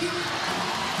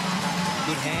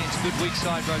 Good hands, good weak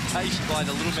side rotation by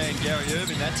the little man Gary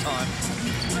Irvin that time.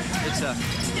 It's a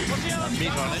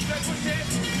mid on it.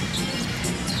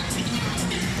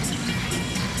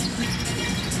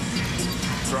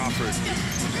 Crawford.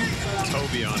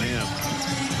 Toby on him.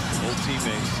 Old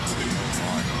teammates.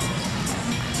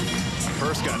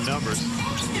 First got numbers.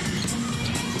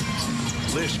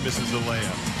 Lisch misses the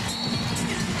layup.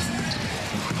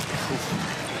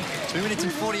 2 minutes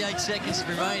and 48 seconds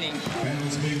remaining. And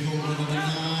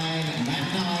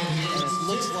it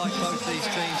looks like both these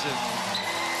teams have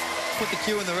put the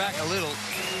cue in the rack a little,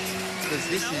 because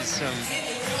this is some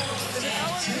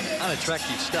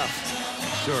unattractive stuff.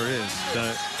 Sure is.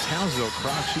 The Townsville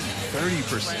Crocs shooting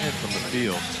 30% from the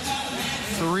field.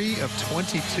 3 of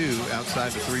 22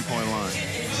 outside the three-point line.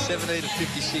 17 of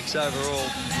 56 overall.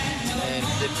 And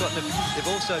they've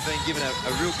also been given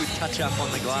a real good touch-up on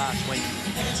the glass. When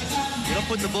you're not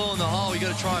putting the ball in the hole, you've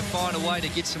got to try and find a way to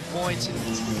get some points, and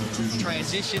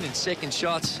transition and second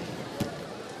shots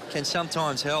can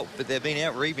sometimes help, but they've been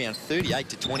out-rebounded 38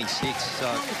 to 26. So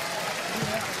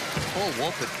Paul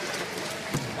Walford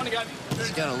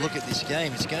is going to look at this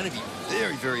game. It's going to be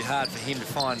very, very hard for him to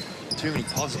find too many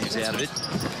positives out of it,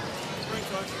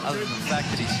 other than the fact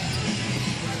that he's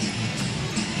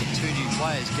two new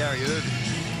players, Gary Irvin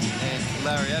and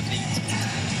Larry Abney.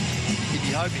 He'd be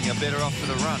hoping are better off for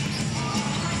the run.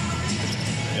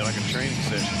 Yeah, like a training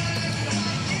session.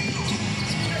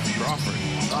 Crawford,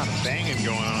 a lot of banging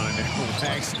going on in there.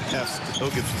 Wagstaff still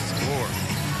gets the score.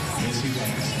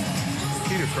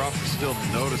 Peter Crawford still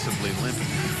noticeably limping.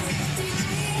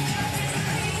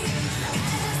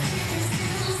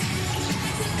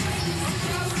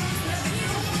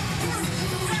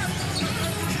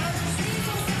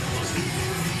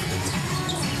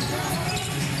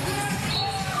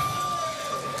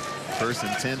 First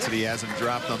intensity hasn't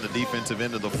dropped on the defensive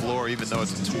end of the floor, even though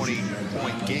it's a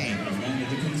 20-point game.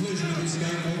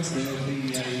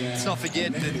 Let's not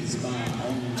forget that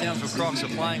Townsville Crocs are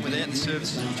playing without the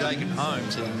services of Jacob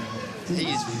Holmes, and he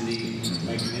is,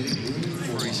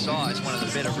 for his size, one of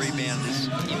the better rebounders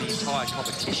in the entire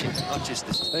competition, not just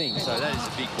this team. So that is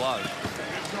a big blow.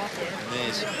 And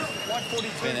there's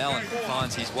Ben Allen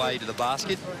finds his way to the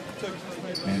basket.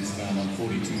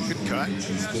 Good cut,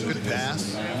 good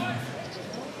pass.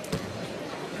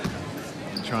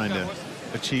 Trying to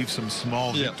achieve some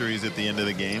small victories at the end of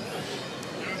the game.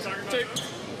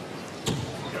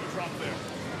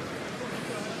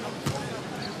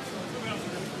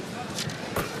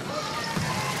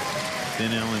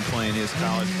 Ben Allen playing his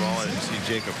college ball, as you see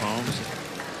Jacob Holmes.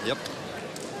 Yep.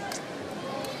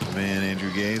 The man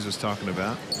Andrew Gaze was talking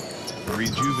about.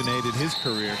 Rejuvenated his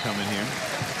career coming here.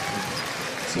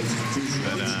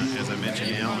 But as I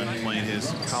mentioned, Allen playing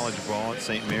his college ball at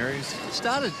St. Mary's.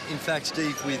 Started, in fact,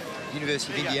 Steve, with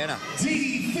University of Indiana.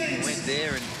 He went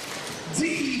there and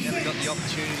never got the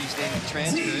opportunities then to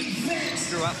transfer.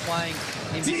 Grew up playing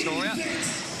in Victoria.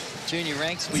 Junior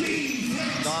ranks with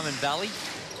Diamond Valley.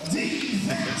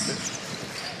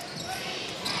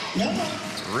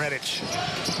 Redhage.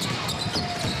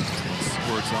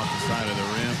 Squirts off the side of the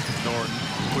rim. Norton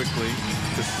quickly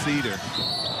to Cedar.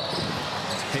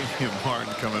 Damian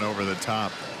Martin coming over the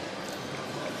top.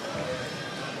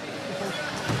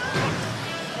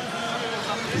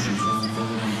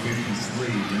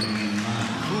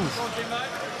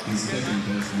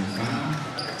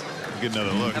 Get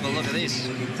another look. Have a look at this.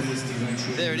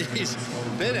 There it is.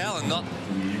 Ben Allen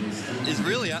is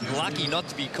really unlucky not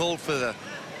to be called for the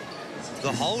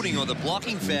holding or the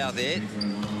blocking foul there.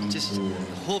 Just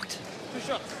hooked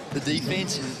the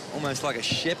defense in almost like a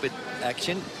shepherd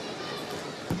action.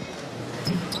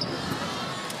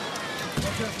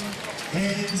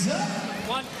 Hands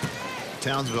up.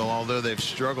 Townsville, although they've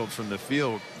struggled from the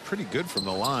field, pretty good from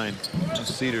the line.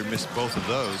 Cedar missed both of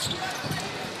those,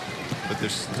 but they're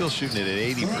still shooting it at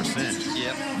 80%.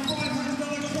 Yep.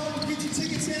 Get your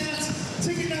tickets out.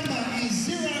 Ticket number is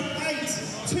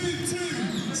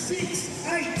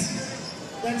 082268.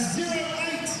 That's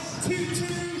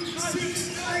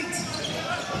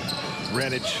 082268.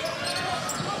 Redhage.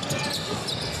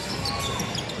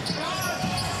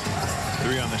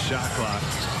 3 on the shot clock.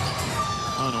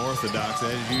 Unorthodox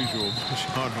as usual.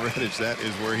 Shawn Redhage, that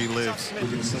is where he lives.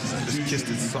 Just kissed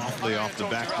it softly off the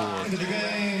backboard.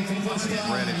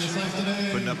 Redhage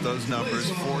putting up those numbers.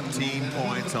 14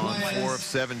 points on 4 of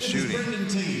 7 shooting.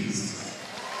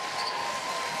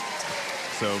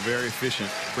 So very efficient.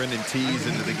 Brendan Tees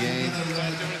into the game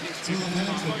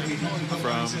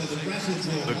from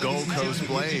the Gold Coast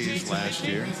Blaze last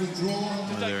year.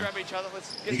 One of their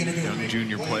young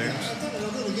junior players.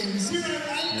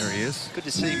 There he is. Good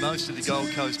to see most of the Gold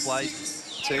Coast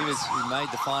Blaze team who made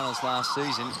the finals last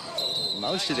season.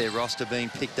 Most of their roster being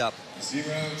picked up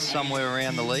somewhere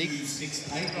around the league.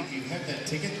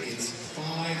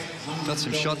 Got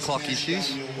some shot clock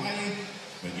issues.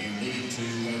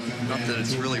 Not that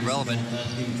it's really relevant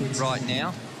right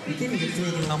now.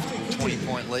 Comfortable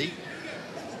 20-point lead.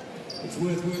 It's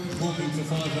worth walking for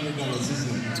 $500,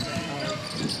 isn't it?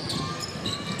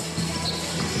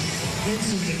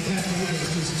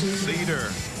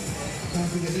 Cedar.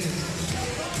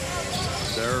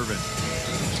 Irvin.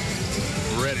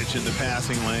 Redhage in the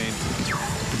passing lane.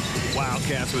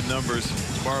 Wildcats with numbers.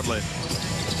 Bartlett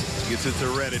gets it to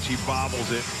Redhage. He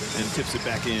bobbles it and tips it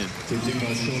back in.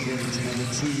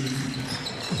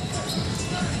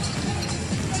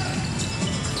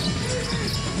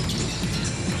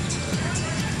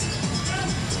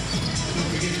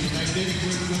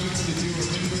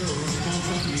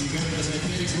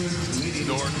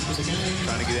 Norton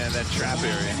trying to get out of that trap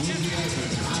area.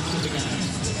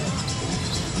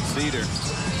 Cedar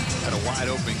had a wide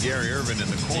open Gary Irvin in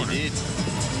the corner. He did.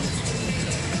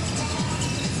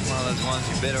 One of those ones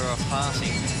you're better off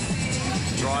passing,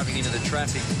 driving into the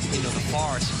traffic, into the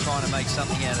forest, and trying to make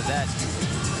something out of that.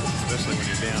 Especially when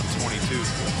you're down 22.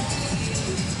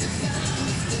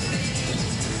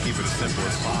 Keep it as simple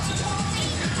as possible.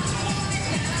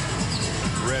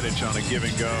 Redhage on a give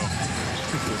and go.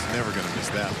 Was never going to miss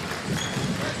that.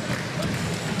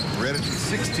 Redhage is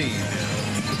 16.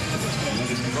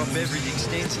 Rob Beveridge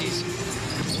extends his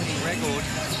winning record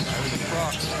over the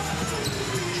Crocs.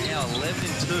 He's now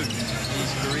 11-2 in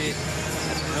his career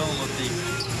at the helm of the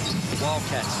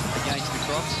Wildcats against the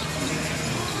Crocs.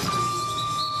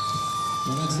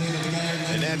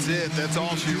 And that's it. That's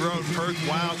all she wrote. Perth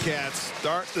Wildcats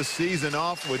start the season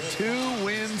off with 2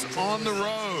 wins on the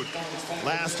road.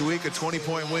 Last week, a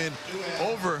 20-point win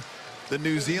over the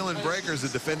New Zealand Breakers, the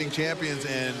defending champions.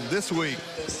 And this week,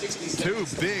 2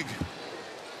 big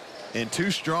and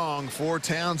 2 strong for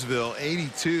Townsville,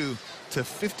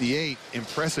 82-58.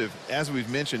 Impressive, as we've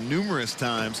mentioned numerous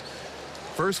times.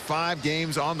 First 5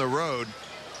 games on the road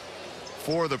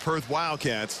for the Perth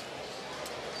Wildcats.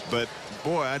 But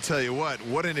boy, I tell you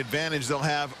what an advantage they'll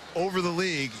have over the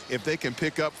league if they can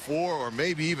pick up 4 or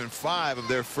maybe even 5 of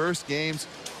their first games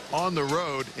on the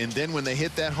road. And then when they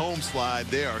hit that home slide,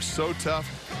 they are so tough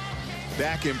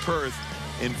back in Perth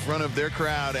in front of their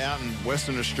crowd out in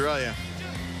Western Australia.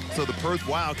 So the Perth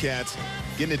Wildcats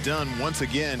getting it done once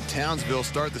again. Townsville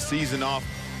start the season off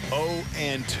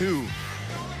 0-2,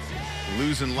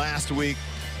 losing last week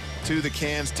to the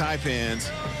Cairns Taipans,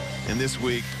 and this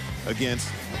week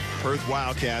against Perth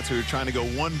Wildcats, who are trying to go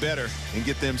one better and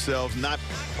get themselves not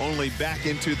only back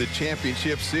into the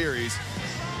championship series,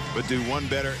 but do one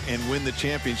better and win the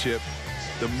championship.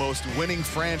 The most winning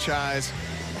franchise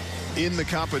in the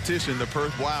competition, the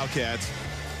Perth Wildcats,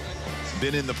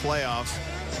 been in the playoffs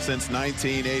since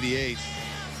 1988.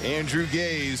 Andrew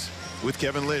Gaze with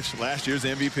Kevin Lisch, last year's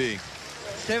MVP.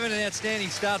 Kevin, an outstanding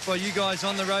start by you guys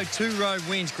on the road. 2 road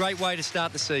wins. Great way to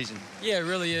start the season. Yeah, it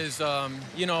really is.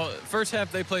 You know, first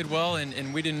half they played well,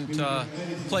 and we didn't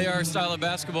play our style of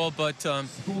basketball. But,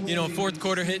 you know, fourth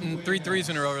quarter hitting 3 threes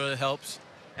in a row really helps.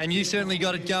 And you certainly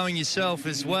got it going yourself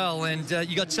as well. And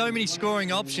you got so many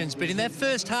scoring options. But in that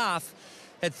first half,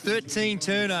 had 13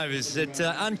 turnovers. It's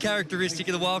uncharacteristic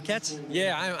of the Wildcats.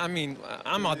 Yeah, I mean,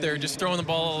 I'm out there just throwing the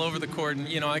ball all over the court, and,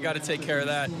 you know, I got to take care of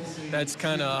that. That's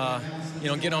kind of, you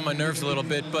know, get on my nerves a little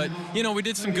bit. But, you know, we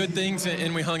did some good things,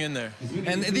 and we hung in there.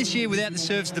 And this year, without the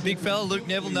serves, the big fella, Luke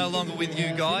Neville, no longer with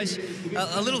you guys.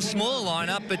 A little smaller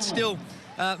lineup, but still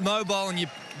mobile, and you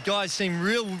guys seem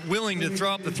real willing to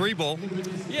throw up the 3-ball.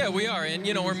 Yeah, we are, and,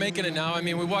 you know, we're making it now. I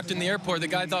mean, we walked in the airport, the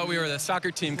guy thought we were the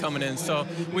soccer team coming in. So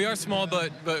we are small,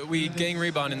 but we gang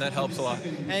rebound, and that helps a lot.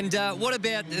 And what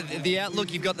about the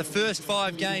outlook? You've got the first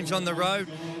 5 games on the road.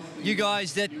 You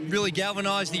guys, that really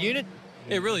galvanized the unit?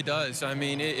 It really does. I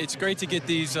mean, it's great to get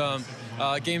these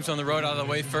games on the road out of the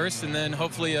way first, and then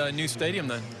hopefully a new stadium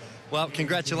then. Well,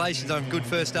 congratulations on a good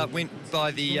first up win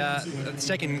by the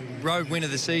second road win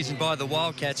of the season by the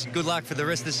Wildcats. Good luck for the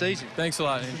rest of the season. Thanks a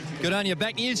lot, Andy. Good on you.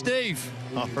 Back to you, Steve.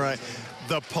 All right.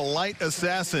 The polite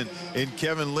assassin in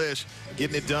Kevin Lisch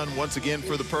getting it done once again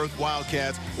for the Perth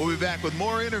Wildcats. We'll be back with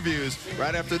more interviews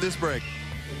right after this break.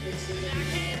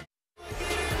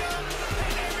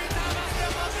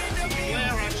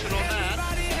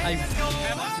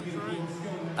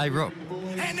 Hey, Rob.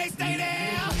 And they stay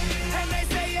there, and they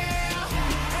say yeah.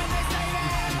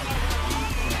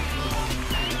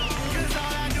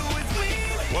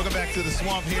 Welcome back to the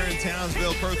Swamp here in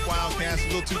Townsville. Perth Wildcats, a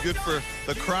little too good for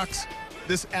the Crocs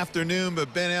this afternoon.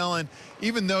 But Ben Ellen,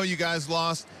 even though you guys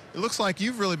lost, it looks like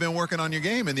you've really been working on your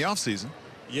game in the offseason.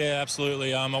 Yeah,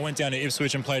 absolutely. I went down to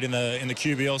Ipswich and played in the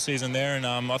QBL season there, and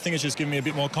I think it's just given me a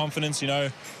bit more confidence, you know,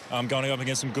 going up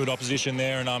against some good opposition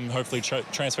there, and hopefully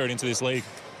transfer it into this league.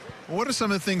 What are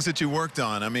some of the things that you worked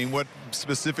on? I mean, what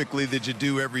specifically did you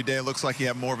do every day? It looks like you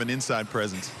have more of an inside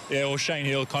presence. Yeah, well, Shane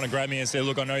Hill kind of grabbed me and said,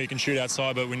 look, I know you can shoot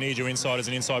outside, but we need you inside as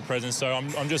an inside presence. So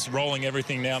I'm just rolling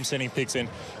everything now. I'm sending picks in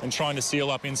and trying to seal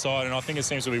up inside, and I think it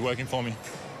seems to be working for me.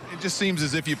 It just seems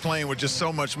as if you're playing with just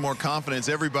so much more confidence.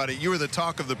 Everybody, you were the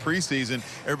talk of the preseason.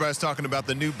 Everybody's talking about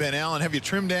the new Ben Allen. Have you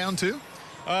trimmed down too?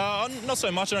 Not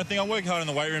so much. I don't think. I'm working hard in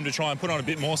the weight room to try and put on a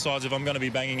bit more size if I'm going to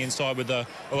be banging inside with a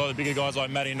lot of the bigger guys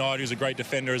like Matty Knight, who's a great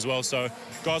defender as well. So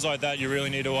guys like that, you really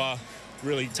need to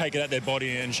really take it at their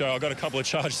body and show. I got a couple of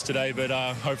charges today, but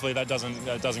hopefully that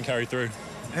doesn't carry through.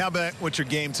 How about with your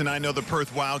game tonight? I know the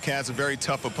Perth Wildcats, a very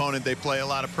tough opponent. They play a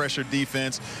lot of pressure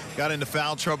defense. Got into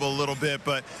foul trouble a little bit,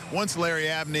 but once Larry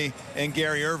Abney and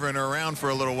Gary Irvin are around for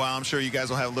a little while, I'm sure you guys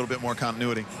will have a little bit more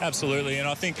continuity. Absolutely, and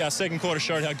I think our second quarter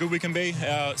showed how good we can be.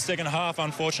 Our second half,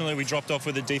 unfortunately, we dropped off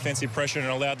with the defensive pressure and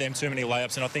allowed them too many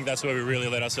layups, and I think that's where we really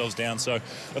let ourselves down. So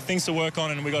things to work on,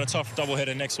 and we've got a tough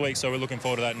doubleheader next week, so we're looking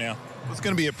forward to that now. It's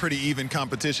going to be a pretty even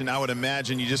competition. I would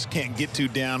imagine you just can't get too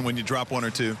down when you drop one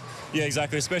or two. Yeah,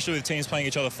 exactly, especially with teams playing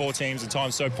each other 4 teams at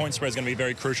times, so point spread is going to be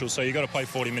very crucial. So you've got to play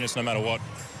 40 minutes no matter what.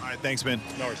 All right, thanks, Ben.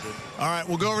 No worries, dude. All right,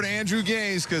 we'll go over to Andrew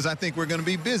Gaze because I think we're going to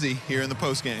be busy here in the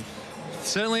postgame.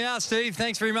 Certainly are, Steve.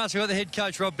 Thanks very much. We've got the head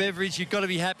coach, Rob Beveridge. You've got to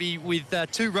be happy with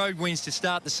 2 road wins to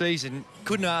start the season.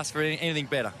 Couldn't ask for anything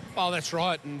better. Oh, that's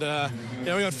right. And, we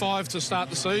got 5 to start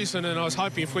the season, and I was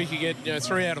hoping if we could get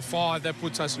 3 out of 5, that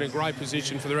puts us in a great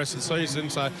position for the rest of the season.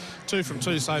 So 2 from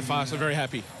 2 so far, so very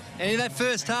happy. And in that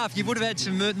first half, you would have had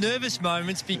some nervous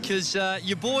moments because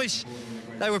your boys,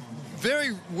 they were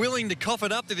very willing to cough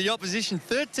it up to the opposition.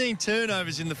 13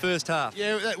 turnovers in the first half.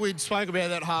 Yeah, we spoke about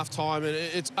that half-time, and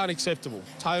it's unacceptable,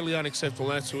 totally unacceptable.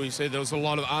 That's what we said. There was a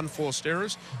lot of unforced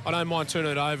errors. I don't mind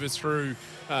turning it over through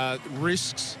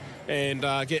risks and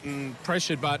getting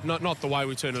pressured, but not the way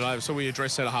we turned it over, so we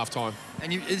addressed that at half-time.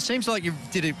 And it seems like you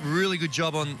did a really good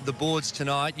job on the boards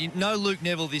tonight. No Luke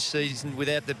Neville this season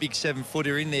without the big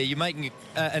 7-footer in there. You're making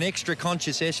an extra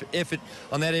conscious effort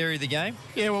on that area of the game?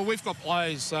 Yeah, well, we've got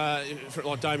players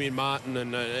like Damien Martin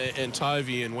and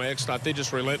Tovey and Wagstaff. They're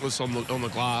just relentless on the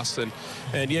glass.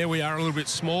 And yeah, we are a little bit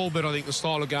small, but I think the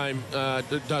style of game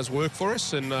does work for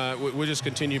us, and we just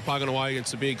continue plugging away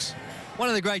against the bigs. One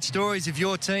of the great stories of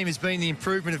your team has been the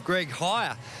improvement of Greg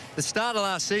Heyer. The start of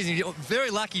last season, you're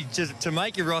very lucky to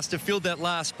make your roster, filled that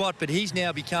last spot, but he's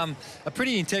now become a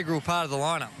pretty integral part of the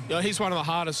lineup. Yeah, he's one of the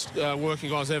hardest working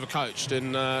guys I've ever coached,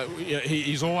 and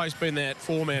he's always been that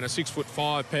 4-man, a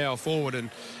 6'5" power forward,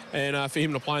 and for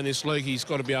him to play in this league, he's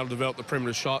got to be able to develop the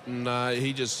perimeter shot, and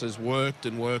he just has worked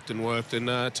and worked and worked,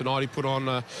 and tonight he put on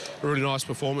a really nice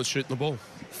performance shooting the ball.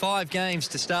 5 games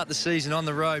to start the season on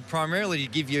the road, primarily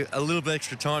to give you a little bit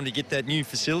extra time to get that new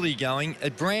facility going. A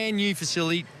brand new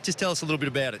facility. Just tell us a little bit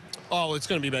about it. Oh, it's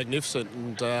going to be magnificent,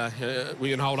 and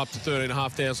we can hold up to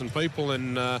 13,500 people,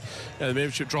 and the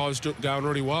membership drive's going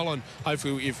really well, and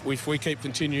hopefully if we keep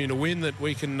continuing to win, that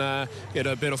we can get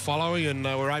a better following, and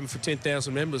we're aiming for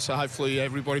 10,000 members, so hopefully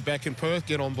everybody back in Perth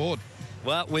get on board.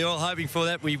 Well, we're all hoping for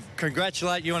that. We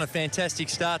congratulate you on a fantastic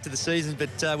start to the season,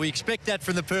 but we expect that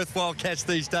from the Perth Wildcats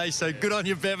these days, so good on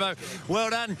you, Bevo. Well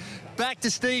done. Back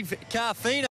to Steve Carfino.